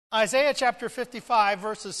Isaiah chapter 55,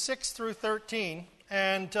 verses 6 through 13,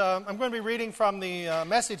 and I'm going to be reading from the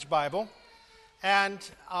Message Bible, and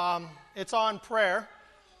it's on prayer.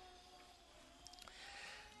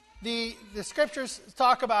 The scriptures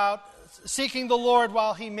talk about seeking the Lord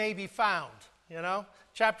while he may be found,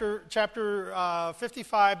 Chapter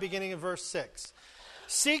 55, beginning in verse 6.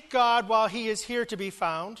 Seek God while he is here to be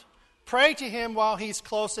found. Pray to him while he's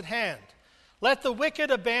close at hand. Let the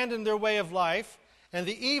wicked abandon their way of life, and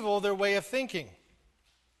the evil their way of thinking.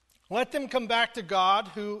 Let them come back to God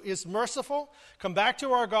who is merciful, come back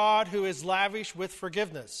to our God who is lavish with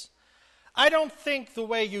forgiveness. I don't think the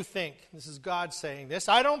way you think. This is God saying this.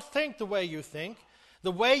 I don't think the way you think.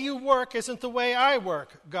 The way you work isn't the way I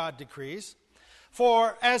work, God decrees.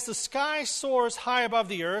 For as the sky soars high above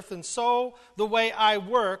the earth, and so the way I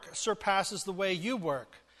work surpasses the way you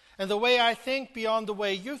work, and the way I think beyond the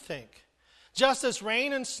way you think. Just as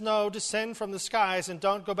rain and snow descend from the skies and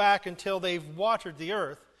don't go back until they've watered the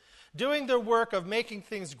earth, doing their work of making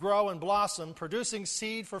things grow and blossom, producing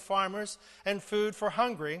seed for farmers and food for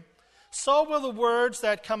hungry, so will the words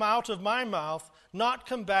that come out of my mouth not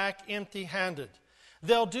come back empty-handed.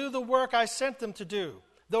 They'll do the work I sent them to do.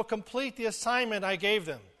 They'll complete the assignment I gave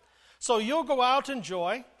them. So you'll go out in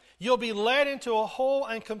joy. You'll be led into a whole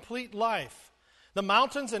and complete life. The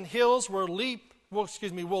mountains and hills will lead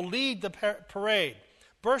the parade,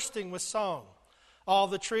 bursting with song. All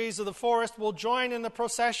the trees of the forest will join in the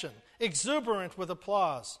procession, exuberant with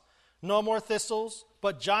applause. No more thistles,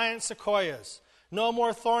 but giant sequoias. No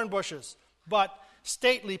more thorn bushes, but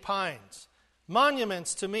stately pines.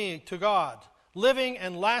 Monuments to me, to God, living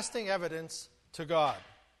and lasting evidence to God,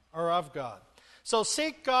 or of God. So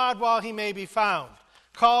seek God while he may be found.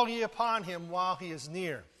 Call ye upon him while he is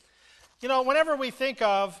near. Whenever we think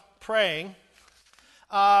of praying,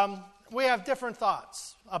 we have different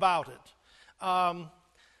thoughts about it.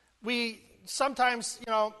 We sometimes,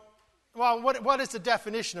 what is the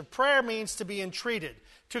definition of prayer? Means to be entreated,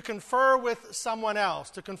 to confer with someone else,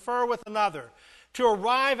 to confer with another, to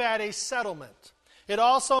arrive at a settlement. It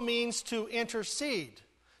also means to intercede,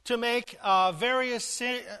 to make very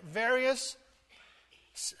serious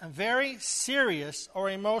or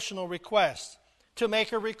emotional requests, to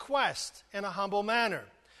make a request in a humble manner,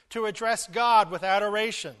 to address God with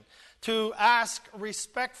adoration, to ask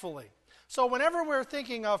respectfully. So whenever we're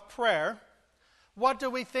thinking of prayer, what do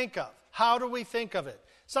we think of? How do we think of it?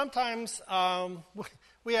 Sometimes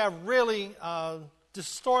we have really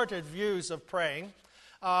distorted views of praying,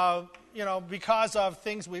 because of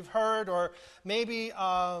things we've heard, or maybe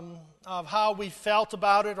of how we felt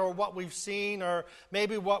about it, or what we've seen, or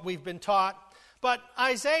maybe what we've been taught. But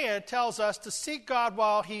Isaiah tells us to seek God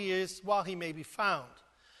while he may be found.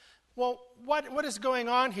 Well, what is going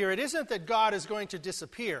on here? It isn't that God is going to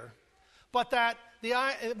disappear, but that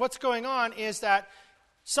what's going on is that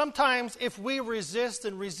sometimes if we resist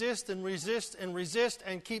and resist and resist and resist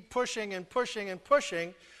and keep pushing and pushing and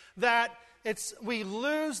pushing, that we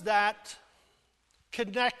lose that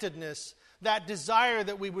connectedness, that desire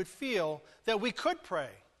that we would feel that we could pray.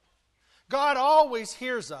 God always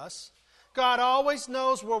hears us. God always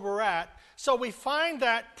knows where we're at. So we find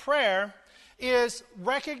that prayer is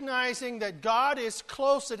recognizing that God is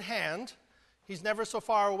close at hand. He's never so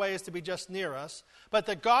far away as to be just near us, but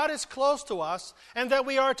that God is close to us, and that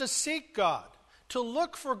we are to seek God, to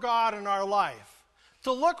look for God in our life,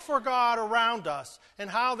 to look for God around us,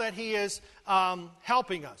 and how that he is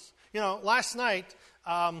helping us. Last night,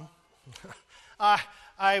 I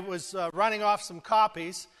was running off some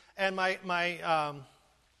copies, and my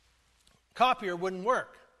copier wouldn't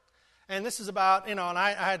work. And this is about, and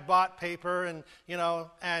I had bought paper and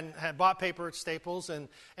had bought paper at Staples, and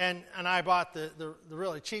I bought the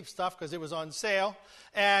really cheap stuff because it was on sale,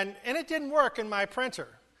 and it didn't work in my printer.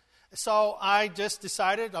 So I just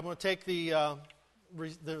decided I'm going to take the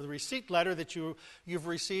receipt letter that you've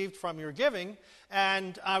received from your giving,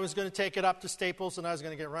 and I was going to take it up to Staples, and I was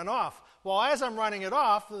going to get run off. Well, as I'm running it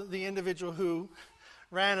off, the individual who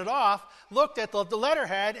ran it off looked at the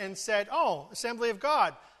letterhead and said, "Oh, Assembly of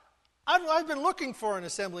God. I've been looking for an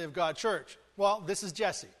Assembly of God church." Well, this is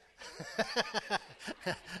Jesse.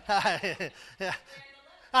 He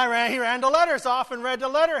ran the letters off and read the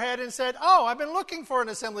letterhead and said, "Oh, I've been looking for an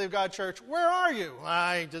Assembly of God church. Where are you?"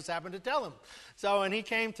 I just happened to tell him. And he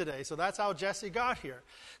came today. So that's how Jesse got here.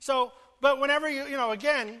 But whenever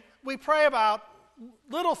again, we pray about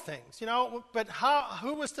little things, but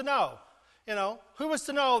who was to know? Who was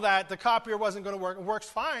to know that the copier wasn't going to work? It works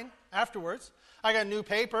fine afterwards. I got new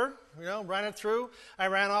paper, ran it through. I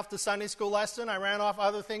ran off the Sunday school lesson. I ran off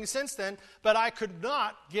other things since then, but I could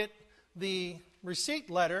not get the receipt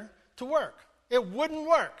letter to work. It wouldn't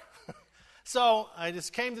work. So I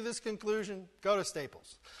just came to this conclusion, go to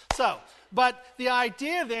Staples. But the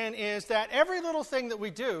idea then is that every little thing that we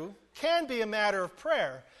do can be a matter of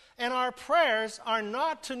prayer. And our prayers are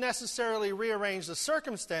not to necessarily rearrange the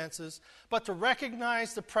circumstances, but to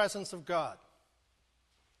recognize the presence of God.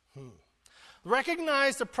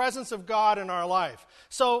 Recognize the presence of God in our life.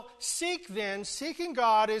 So seeking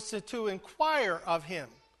God is to inquire of Him.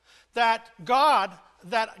 That God,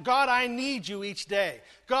 I need you each day.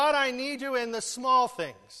 God, I need you in the small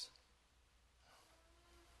things.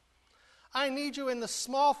 I need you in the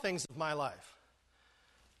small things of my life.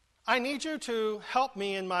 I need you to help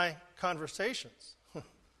me in my conversations.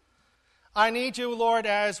 I need you, Lord,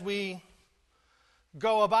 as we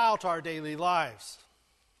go about our daily lives.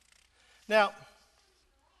 Now,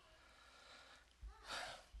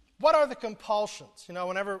 what are the compulsions?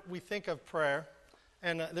 Whenever we think of prayer,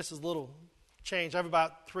 and this is a little change. I have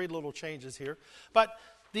about 3 little changes here. But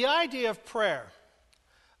the idea of prayer,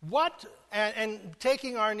 and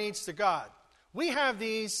taking our needs to God, we have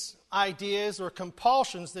these ideas or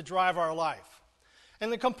compulsions that drive our life. And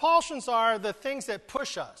the compulsions are the things that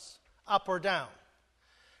push us up or down.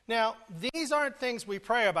 Now, these aren't things we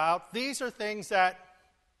pray about. These are things that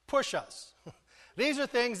push us. These are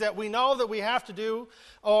things that we know that we have to do,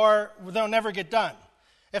 or they'll never get done.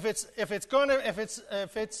 If it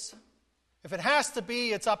has to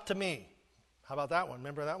be, it's up to me. How about that one?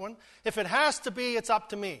 Remember that one? If it has to be, it's up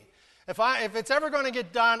to me. If it's ever going to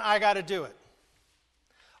get done, I got to do it.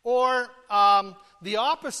 Or the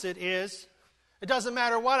opposite is, it doesn't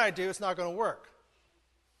matter what I do, it's not going to work.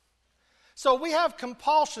 So we have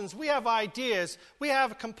compulsions, we have ideas, we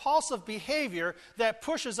have compulsive behavior that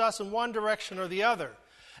pushes us in one direction or the other.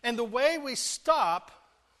 And the way we stop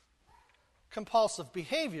compulsive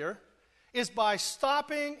behavior is by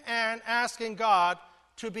stopping and asking God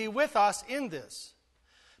to be with us in this.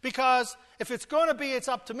 Because if it's going to be, it's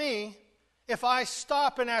up to me, if I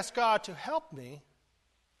stop and ask God to help me,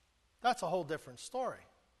 that's a whole different story.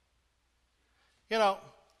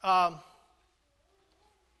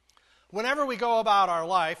 Whenever we go about our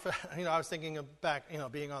life, I was thinking of back,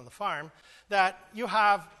 being on the farm, that you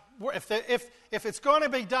have, if it's going to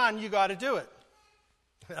be done, you got to do it.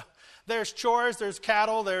 There's chores, there's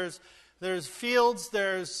cattle, there's fields,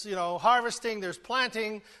 there's harvesting, there's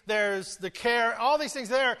planting, there's the care, all these things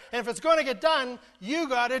there. And if it's going to get done, you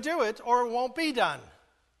got to do it, or it won't be done,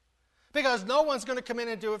 because no one's going to come in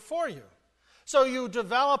and do it for you. So you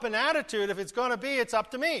develop an attitude: if it's going to be, it's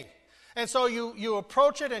up to me. And so you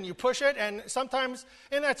approach it and you push it, and sometimes,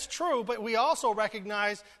 and that's true, but we also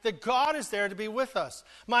recognize that God is there to be with us.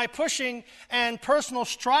 My pushing and personal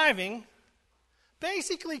striving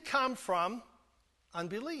basically come from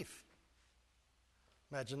unbelief.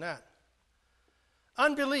 Imagine that.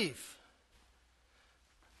 Unbelief.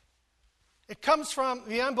 It comes from,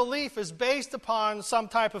 the unbelief is based upon some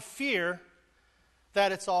type of fear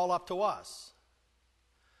that it's all up to us.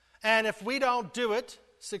 And if we don't do it,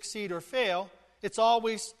 succeed or fail, it's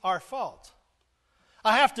always our fault.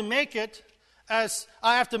 I have to make as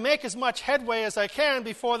much headway as I can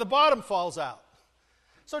before the bottom falls out.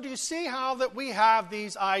 So do you see how that we have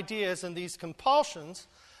these ideas and these compulsions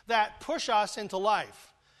that push us into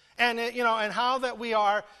life? And and how that we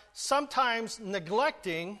are sometimes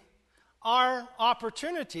neglecting our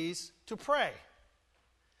opportunities to pray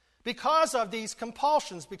because of these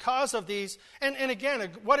compulsions, because of these, and again,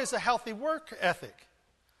 what is a healthy work ethic?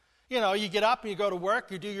 You get up and you go to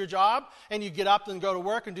work, you do your job, and you get up and go to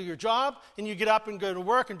work and do your job, and you get up and go to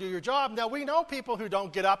work and do your job. Now, we know people who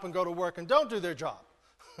don't get up and go to work and don't do their job.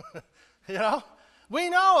 We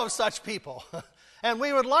know of such people. And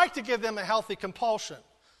we would like to give them a healthy compulsion.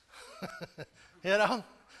 We'd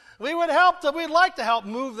like to help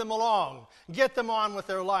move them along, get them on with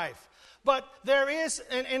their life. But there is,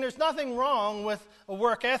 and there's nothing wrong with a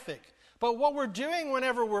work ethic. But what we're doing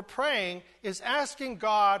whenever we're praying is asking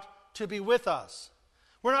God to be with us.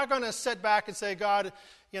 We're not going to sit back and say, God,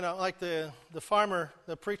 like the farmer,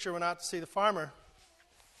 the preacher went out to see the farmer.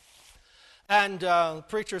 And the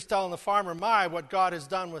preacher's telling the farmer, what God has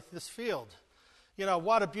done with this field.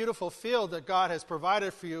 What a beautiful field that God has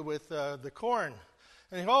provided for you with the corn.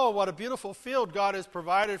 And what a beautiful field God has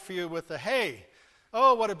provided for you with the hay.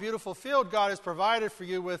 Oh, what a beautiful field God has provided for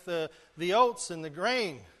you with the oats and the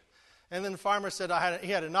grain. And then the farmer said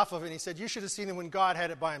he had enough of it. And he said, you should have seen it when God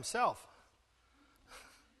had it by himself.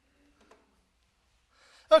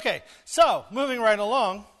 Okay, so moving right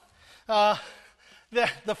along,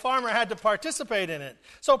 the farmer had to participate in it.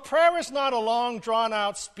 So prayer is not a long,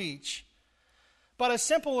 drawn-out speech, but a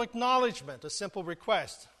simple acknowledgement, a simple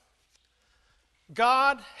request.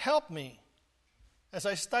 God, help me. as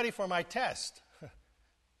I study for my test.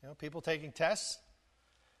 People taking tests.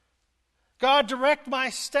 God, direct my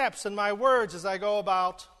steps and my words as I go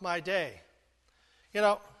about my day.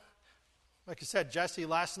 Like I said, Jesse,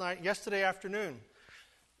 yesterday afternoon,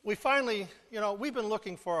 we finally, we've been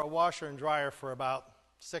looking for a washer and dryer for about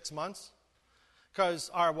 6 months because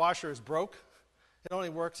our washer is broke. It only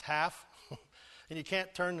works half. And you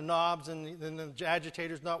can't turn the knobs, and the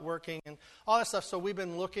agitator's not working, and all that stuff. So we've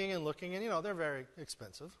been looking, and they're very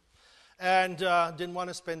expensive. And didn't want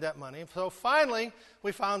to spend that money. So finally,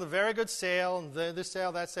 we found a very good sale, and this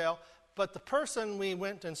sale, that sale. But the person we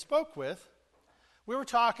went and spoke with, we were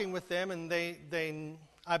talking with them, and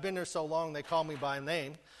I've been there so long, they call me by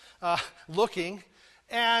name, looking.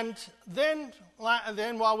 And then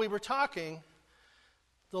while we were talking,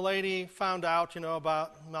 the lady found out,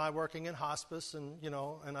 about my working in hospice,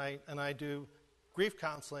 and I do grief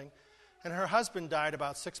counseling, and her husband died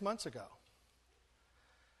about 6 months ago.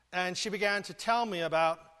 And she began to tell me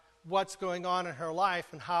about what's going on in her life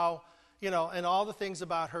and how, and all the things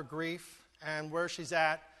about her grief and where she's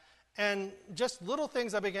at. And just little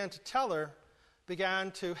things I began to tell her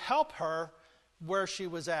began to help her where she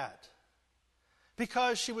was at,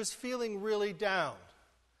 because she was feeling really down.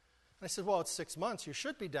 And I said, well, it's 6 months. You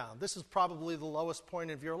should be down. This is probably the lowest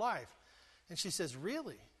point of your life. And she says,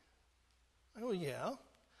 really? I go, yeah.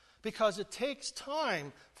 Because it takes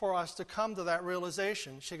time for us to come to that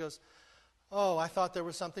realization. She goes, oh, I thought there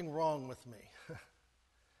was something wrong with me.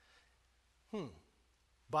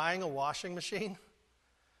 Buying a washing machine?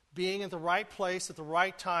 Being at the right place at the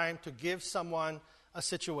right time to give someone a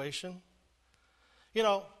situation?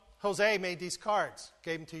 Jose made these cards,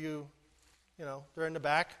 gave them to you. They're in the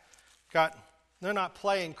back. They're not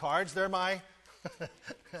playing cards. They're my,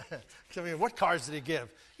 what cards did he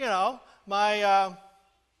give? My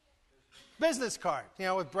business card,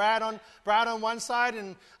 with Brad on one side,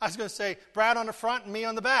 and I was going to say Brad on the front and me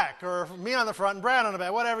on the back, or me on the front and Brad on the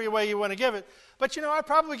back, whatever way you want to give it. But I've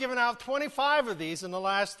probably given out 25 of these in the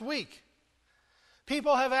last week.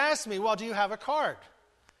 People have asked me, well, do you have a card?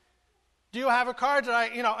 Do you have a card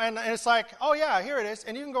that and it's like, oh yeah, here it is.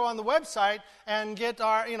 And you can go on the website and get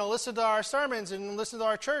our, listen to our sermons and listen to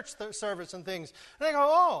our church service and things. And I go,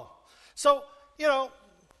 oh. So,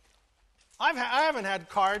 I haven't had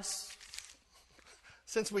cards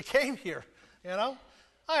since we came here, I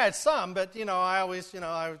had some, but, I always,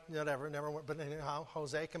 never went. But anyhow,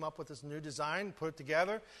 Jose came up with this new design, put it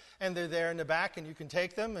together, and they're there in the back, and you can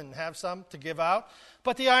take them and have some to give out.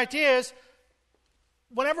 But the idea is,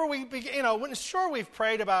 whenever we begin, sure, we've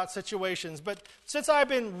prayed about situations, but since I've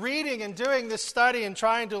been reading and doing this study and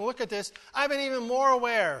trying to look at this, I've been even more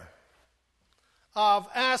aware of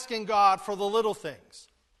asking God for the little things.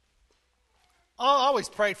 I always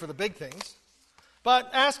prayed for the big things, but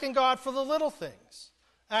asking God for the little things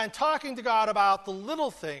and talking to God about the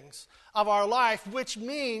little things of our life, which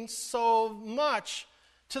means so much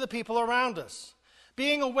to the people around us.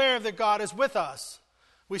 Being aware that God is with us.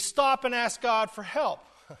 We stop and ask God for help.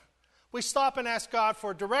 We stop and ask God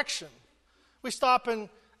for direction. We stop and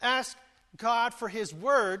ask God for His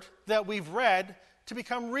Word that we've read to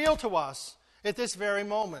become real to us at this very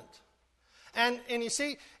moment. And you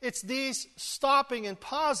see, it's these stopping and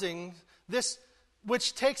pausing, this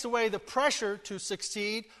which takes away the pressure to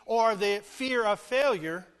succeed or the fear of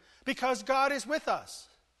failure, because God is with us.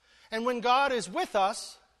 And when God is with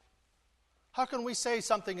us, how can we say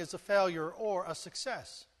something is a failure or a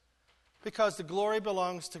success? Because the glory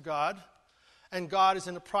belongs to God, and God is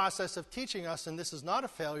in the process of teaching us, and this is not a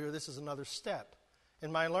failure, this is another step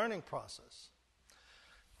in my learning process.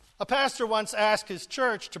 A pastor once asked his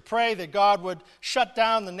church to pray that God would shut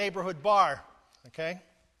down the neighborhood bar, okay?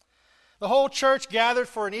 The whole church gathered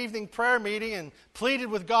for an evening prayer meeting and pleaded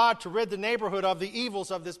with God to rid the neighborhood of the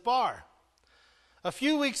evils of this bar. A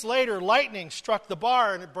few weeks later, lightning struck the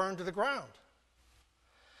bar and it burned to the ground.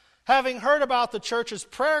 Having heard about the church's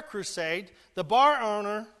prayer crusade, the bar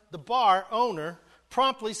owner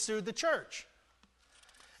promptly sued the church.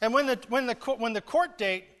 And when the court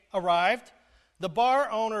date arrived, the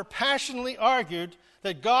bar owner passionately argued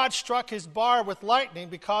that God struck his bar with lightning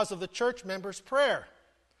because of the church members' prayer.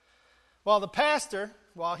 While the pastor,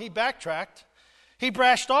 he backtracked, he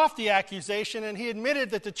brushed off the accusation and he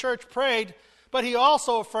admitted that the church prayed, but he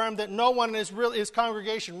also affirmed that no one in his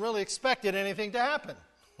congregation really expected anything to happen.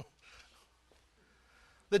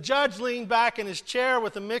 The judge leaned back in his chair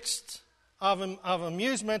with a mix of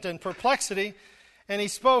amusement and perplexity, and he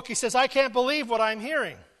spoke. He says, I can't believe what I'm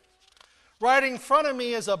hearing. Right in front of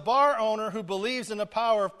me is a bar owner who believes in the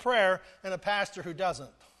power of prayer and a pastor who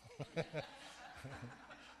doesn't.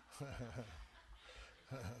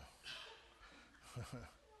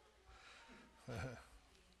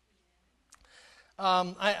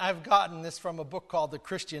 I've gotten this from a book called The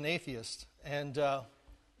Christian Atheist, and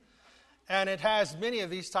it has many of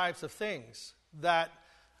these types of things that,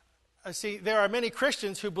 see, there are many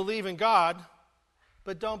Christians who believe in God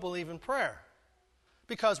but don't believe in prayer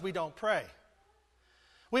because we don't pray.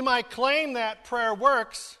 We might claim that prayer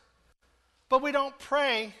works, but we don't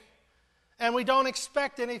pray, and we don't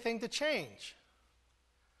expect anything to change.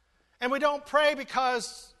 And we don't pray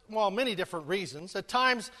because, well, many different reasons. At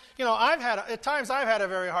times, I've had a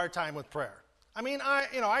very hard time with prayer. I mean,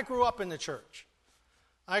 I grew up in the church.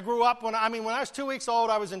 I grew up when I was 2 weeks old,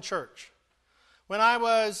 I was in church. When I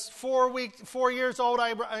was 4 years old,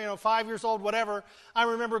 5 years old, whatever, I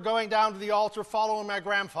remember going down to the altar following my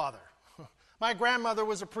grandfather. My grandmother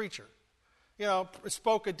was a preacher.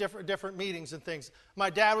 Spoke at different meetings and things. My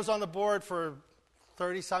dad was on the board for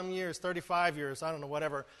 30-some years, 35 years, I don't know,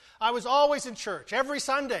 whatever. I was always in church every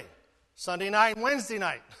Sunday night and Wednesday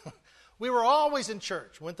night. We were always in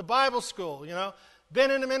church, went to Bible school,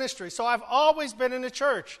 been in the ministry. So I've always been in the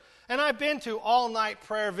church. And I've been to all-night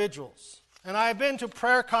prayer vigils. And I've been to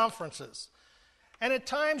prayer conferences. And at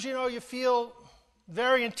times, you feel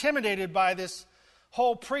very intimidated by this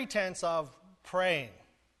whole pretense of praying.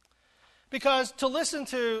 Because to listen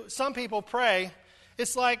to some people pray,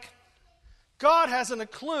 it's like God hasn't a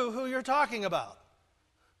clue who you're talking about.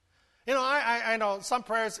 I know some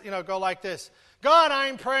prayers, go like this. God,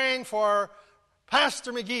 I'm praying for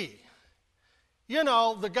Pastor McGee.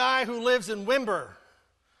 The guy who lives in Wimber,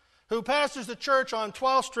 who pastors the church on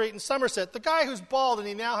 12th Street in Somerset, the guy who's bald and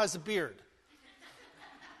he now has a beard.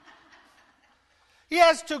 He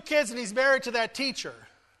has 2 kids and he's married to that teacher.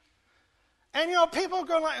 And, people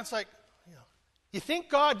go like, it's like, you think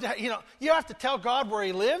God, you have to tell God where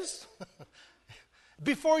he lives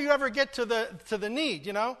before you ever get to the need,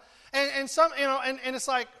 And some, and it's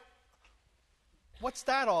like, what's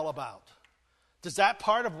that all about? Is that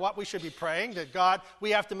part of what we should be praying? That we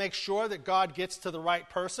have to make sure that God gets to the right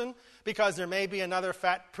person because there may be another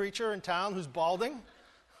fat preacher in town who's balding?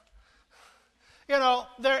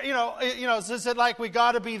 Is it like we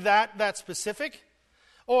got to be that specific?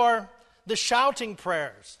 Or the shouting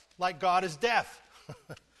prayers, like God is deaf.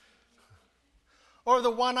 Or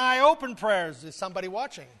the one eye open prayers, is somebody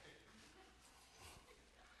watching?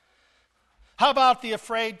 How about the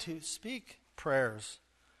afraid to speak prayers?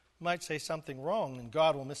 I might say something wrong and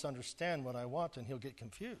God will misunderstand what I want and he'll get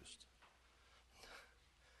confused.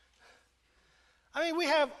 We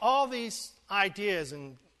have all these ideas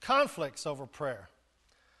and conflicts over prayer.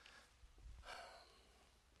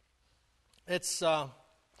 And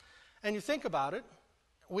you think about it,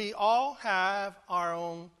 we all have our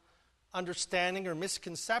own understanding or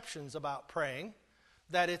misconceptions about praying,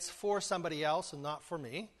 that it's for somebody else and not for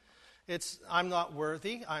me. I'm not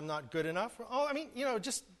worthy, I'm not good enough.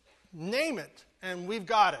 Just name it, and we've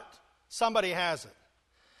got it. Somebody has it.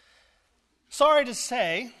 Sorry to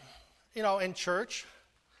say, in church,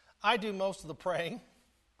 I do most of the praying,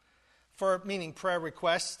 meaning prayer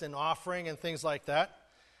requests and offering and things like that.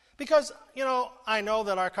 Because, I know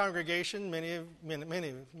that our congregation, many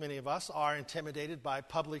of us, are intimidated by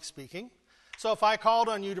public speaking. So if I called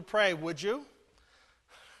on you to pray, would you?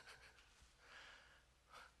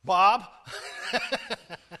 Bob?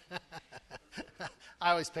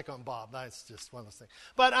 I always pick on Bob. That's just one of those things.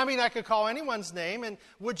 But, I could call anyone's name, and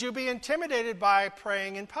would you be intimidated by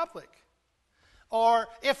praying in public? Or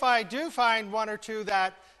if I do find one or two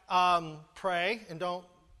that pray and don't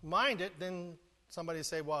mind it, then somebody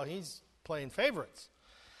say, well, he's playing favorites.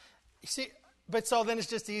 You see, but so then it's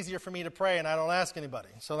just easier for me to pray and I don't ask anybody.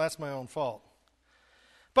 So that's my own fault.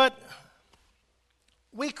 But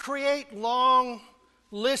we create long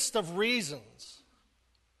lists of reasons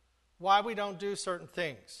why we don't do certain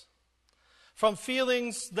things. From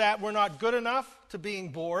feelings that we're not good enough to being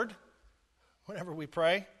bored whenever we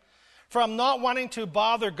pray. From not wanting to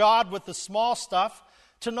bother God with the small stuff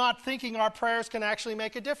to not thinking our prayers can actually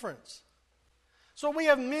make a difference. So we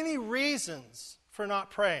have many reasons for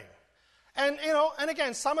not praying. And, and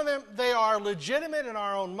again, some of them, they are legitimate in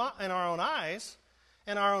our own eyes,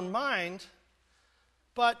 in our own mind,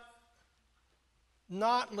 but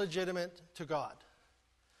not legitimate to God.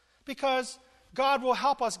 Because God will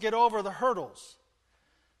help us get over the hurdles.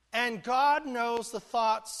 And God knows the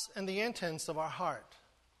thoughts and the intents of our heart.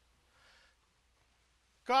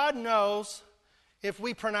 God knows if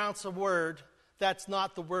we pronounce a word that's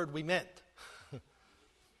not the word we meant.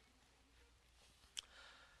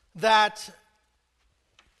 That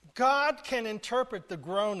God can interpret the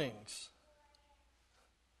groanings.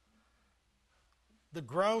 The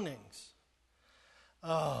groanings.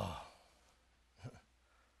 Oh.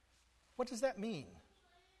 What does that mean?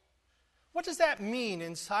 What does that mean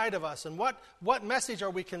inside of us? And what message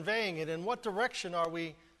are we conveying it? In what direction are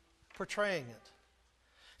we portraying it?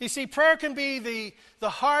 You see, prayer can be the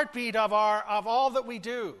heartbeat of all that we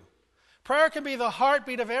do. Prayer can be the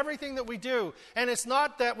heartbeat of everything that we do. And it's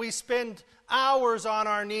not that we spend hours on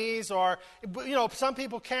our knees, or, some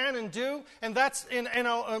people can and do, and that's,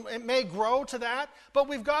 it may grow to that, but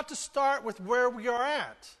we've got to start with where we are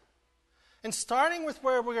at. And starting with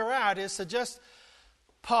where we are at is to just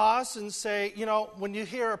pause and say, when you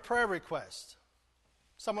hear a prayer request,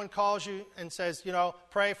 someone calls you and says,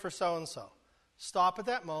 pray for so-and-so. Stop at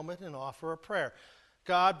that moment and offer a prayer.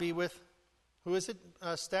 God be with, who is it,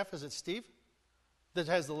 Steph? Is it Steve that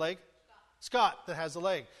has the leg? Scott that has the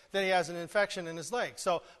leg, that he has an infection in his leg.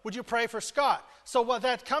 So would you pray for Scott? So what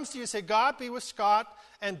that comes to you, say, God be with Scott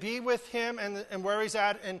and be with him and where he's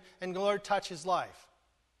at, and Lord, touch his life.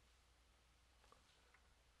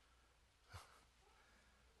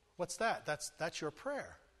 What's that? That's your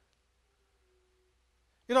prayer.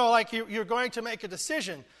 Like you're going to make a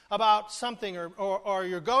decision about something, or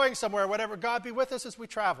you're going somewhere, whatever. God be with us as we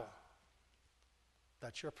travel.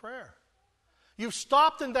 That's your prayer. You've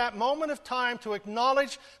stopped in that moment of time to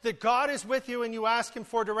acknowledge that God is with you, and you ask him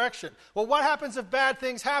for direction. Well, what happens if bad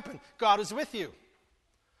things happen? God is with you.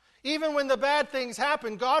 Even when the bad things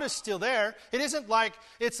happen, God is still there. It isn't like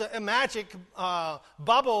it's a magic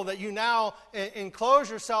bubble that you now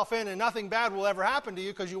enclose yourself in and nothing bad will ever happen to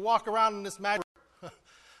you because you walk around in this magic.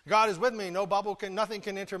 God is with me. Nothing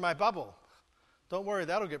can enter my bubble. Don't worry,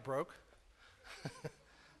 that'll get broke.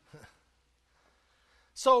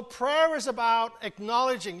 So prayer is about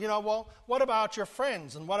acknowledging, what about your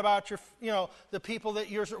friends? And what about the people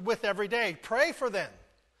that you're with every day? Pray for them.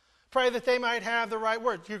 Pray that they might have the right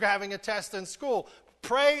words. You're having a test in school.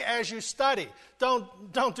 Pray as you study. Don't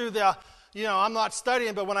do the, I'm not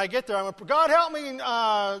studying, but when I get there, I'm going to, God help me,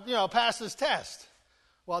 pass this test.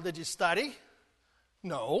 Well, did you study?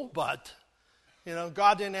 No, but,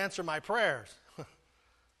 God didn't answer my prayers.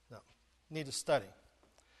 No, need to study.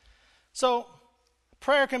 So,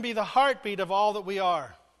 prayer can be the heartbeat of all that we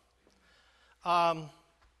are.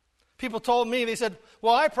 People told me, they said,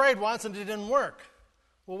 well, I prayed once and it didn't work.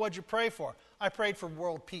 Well, what'd you pray for? I prayed for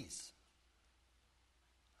world peace.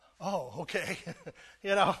 Oh, okay.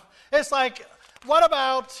 It's like, what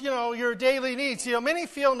about, your daily needs? Many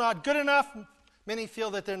feel not good enough. Many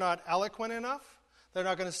feel that they're not eloquent enough. They're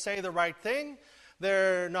not going to say the right thing.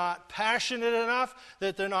 They're not passionate enough,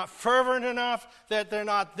 that they're not fervent enough, that they're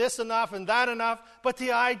not this enough and that enough. But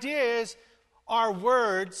the idea is our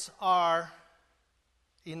words are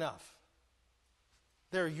enough.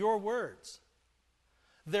 They're your words.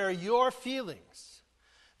 They're your feelings.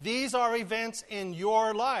 These are events in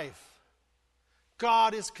your life.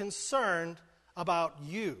 God is concerned about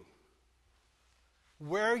you.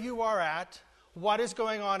 Where you are at, what is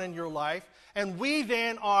going on in your life, and we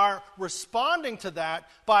then are responding to that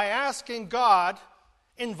by asking God,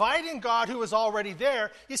 inviting God who is already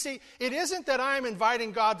there. You see, it isn't that I'm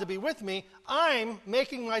inviting God to be with me. I'm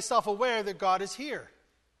making myself aware that God is here.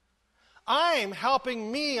 I'm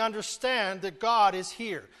helping me understand that God is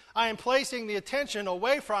here. I am placing the attention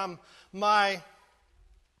away from my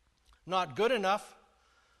not good enough.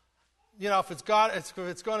 If it's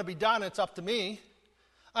going to be done, it's up to me.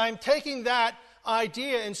 I'm taking that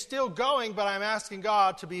idea and still going, but I'm asking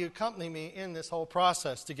God to accompany me in this whole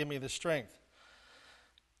process to give me the strength.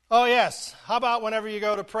 Oh yes, how about whenever you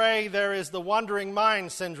go to pray, there is the wandering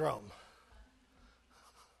mind syndrome.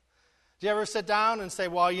 Do you ever sit down and say,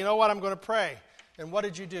 well, you know what, I'm going to pray. And what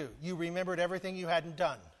did you do? You remembered everything you hadn't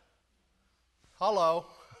done. Hello.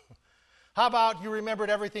 How about you remembered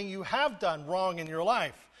everything you have done wrong in your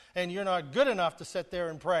life, and you're not good enough to sit there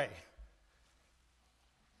and pray?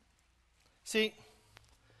 See,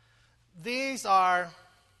 these are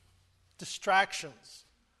distractions.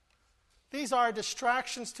 These are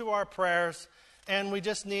distractions to our prayers, and we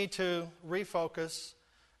just need to refocus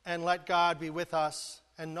and let God be with us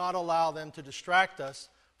and not allow them to distract us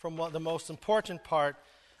from the most important part,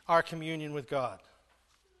 our communion with God.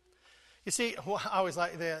 You see, I always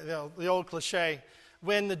like the old cliche,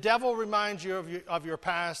 when the devil reminds you of your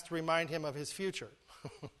past, remind him of his future.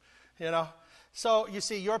 So, you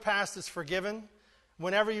see, your past is forgiven.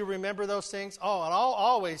 Whenever you remember those things, and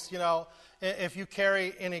always, if you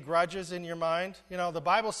carry any grudges in your mind, the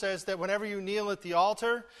Bible says that whenever you kneel at the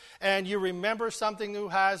altar and you remember somebody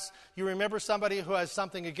who has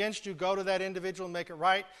something against you, go to that individual and make it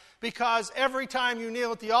right. Because every time you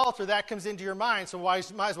kneel at the altar, that comes into your mind, so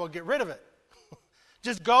might as well get rid of it.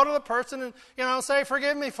 Just go to the person and, say,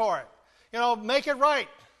 forgive me for it. Make it right.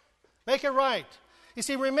 Make it right. You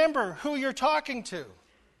see, remember who you're talking to.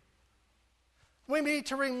 We need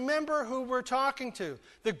to remember who we're talking to.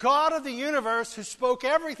 The God of the universe who spoke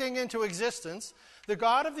everything into existence, the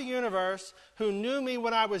God of the universe who knew me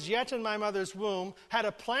when I was yet in my mother's womb, had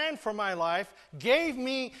a plan for my life, gave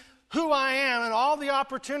me who I am and all the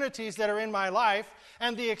opportunities that are in my life,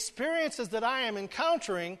 and the experiences that I am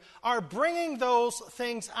encountering are bringing those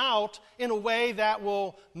things out in a way that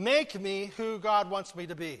will make me who God wants me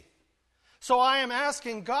to be. So I am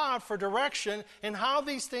asking God for direction in how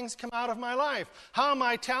these things come out of my life, how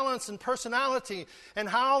my talents and personality, and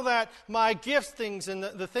how that my giftings and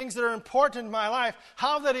the things that are important in my life,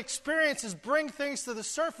 how that experiences bring things to the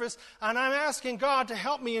surface, and I'm asking God to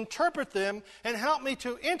help me interpret them and help me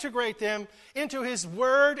to integrate them into His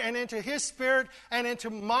Word and into His Spirit and into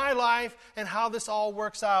my life and how this all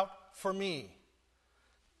works out for me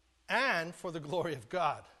and for the glory of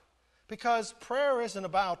God. Because prayer isn't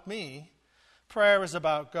about me. Prayer is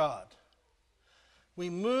about God. We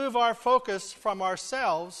move our focus from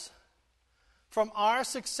ourselves, from our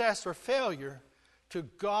success or failure, to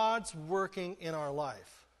God's working in our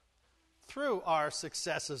life, through our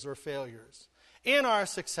successes or failures, in our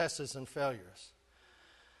successes and failures.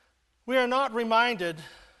 We are not reminded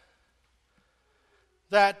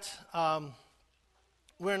that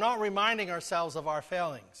we're not reminding ourselves of our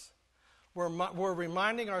failings. We're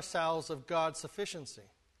reminding ourselves of God's sufficiency.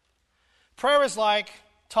 Prayer is like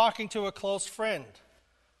talking to a close friend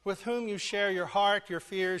with whom you share your heart, your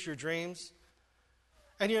fears, your dreams,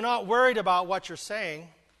 and you're not worried about what you're saying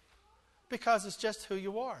because it's just who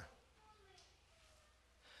you are.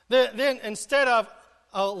 Then instead of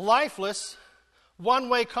a lifeless,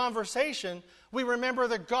 one-way conversation, we remember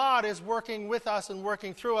that God is working with us and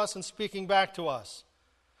working through us and speaking back to us.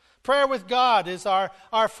 Prayer with God is our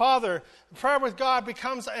Father. Prayer with God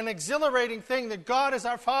becomes an exhilarating thing that God is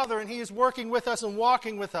our Father and He is working with us and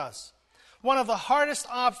walking with us. One of the hardest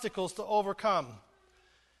obstacles to overcome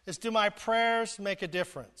is, do my prayers make a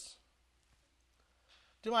difference?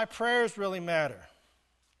 Do my prayers really matter?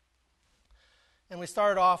 And we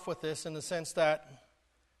started off with this in the sense that,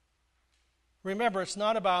 remember, it's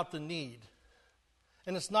not about the need.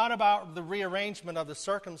 And it's not about the rearrangement of the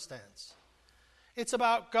circumstance. It's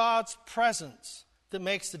about God's presence that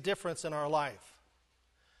makes the difference in our life.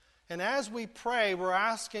 And as we pray, we're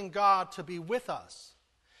asking God to be with us.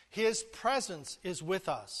 His presence is with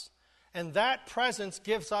us. And that presence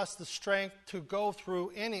gives us the strength to go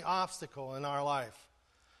through any obstacle in our life.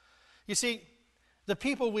 You see, the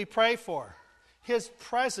people we pray for, His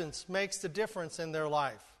presence makes the difference in their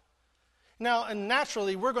life. Now, and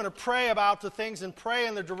naturally, we're going to pray about the things and pray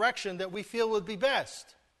in the direction that we feel would be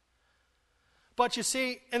best. But you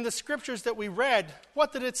see, in the scriptures that we read,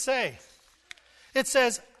 what did it say? It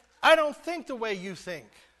says, I don't think the way you think.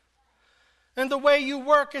 And the way you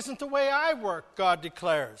work isn't the way I work, God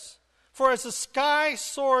declares. For as the sky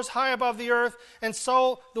soars high above the earth, and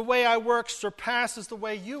so the way I work surpasses the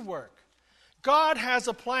way you work. God has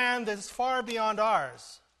a plan that is far beyond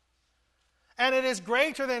ours. And it is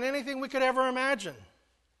greater than anything we could ever imagine.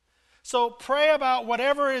 So pray about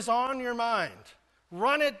whatever is on your mind.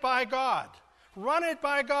 Run it by God. Run it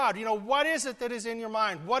by God. You know, what is it that is in your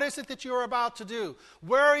mind? What is it that you're about to do?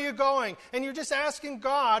 Where are you going? And you're just asking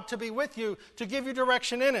God to be with you, to give you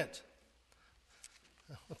direction in it.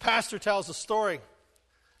 The pastor tells a story,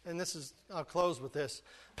 and I'll close with this.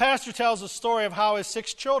 Pastor tells a story of how his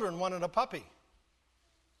 6 children wanted a puppy.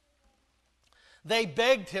 They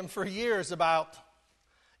begged him for years about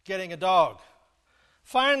getting a dog.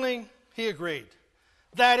 Finally, he agreed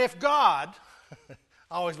that if God...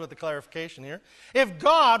 always with the clarification here. If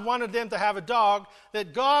God wanted them to have a dog,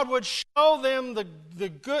 that God would show them the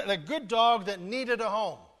good dog that needed a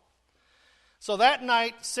home. So that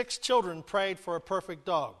night, 6 children prayed for a perfect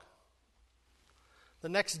dog. The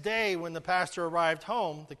next day, when the pastor arrived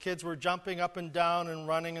home, the kids were jumping up and down and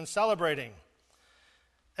running and celebrating.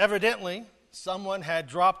 Evidently, someone had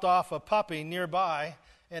dropped off a puppy nearby,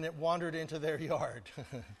 and it wandered into their yard.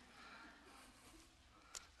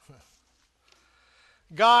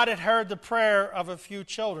 God had heard the prayer of a few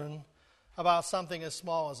children about something as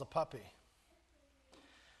small as a puppy.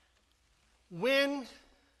 When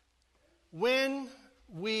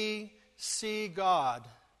we see God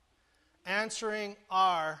answering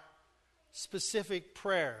our specific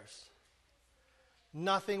prayers,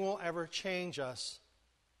 nothing will ever change us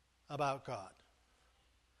about God.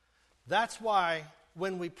 That's why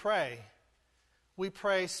when we pray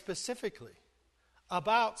specifically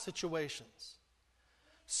about situations,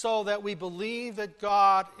 so that we believe that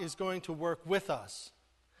God is going to work with us.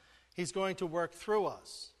 He's going to work through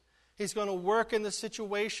us. He's going to work in the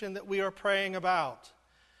situation that we are praying about.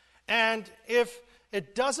 And if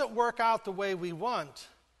it doesn't work out the way we want,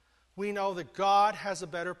 we know that God has a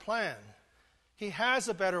better plan. He has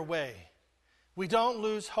a better way. We don't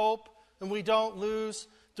lose hope and we don't lose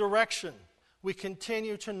direction. We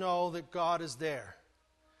continue to know that God is there.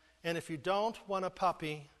 And if you don't want a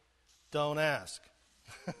puppy, don't ask.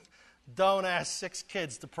 Don't ask 6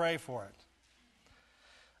 kids to pray for it.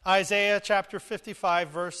 Isaiah chapter 55,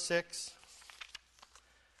 verse 6.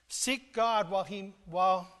 Seek God while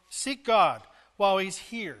he's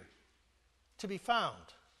here to be found.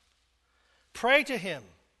 Pray to him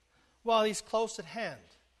while he's close at hand.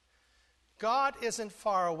 God isn't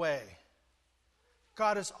far away.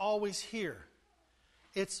 God is always here.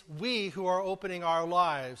 It's we who are opening our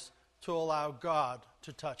lives to allow God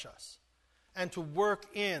to touch us and to work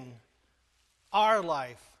in our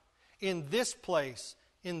life, in this place,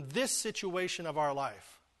 in this situation of our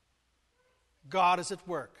life. God is at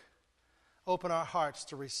work. Open our hearts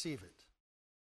to receive it.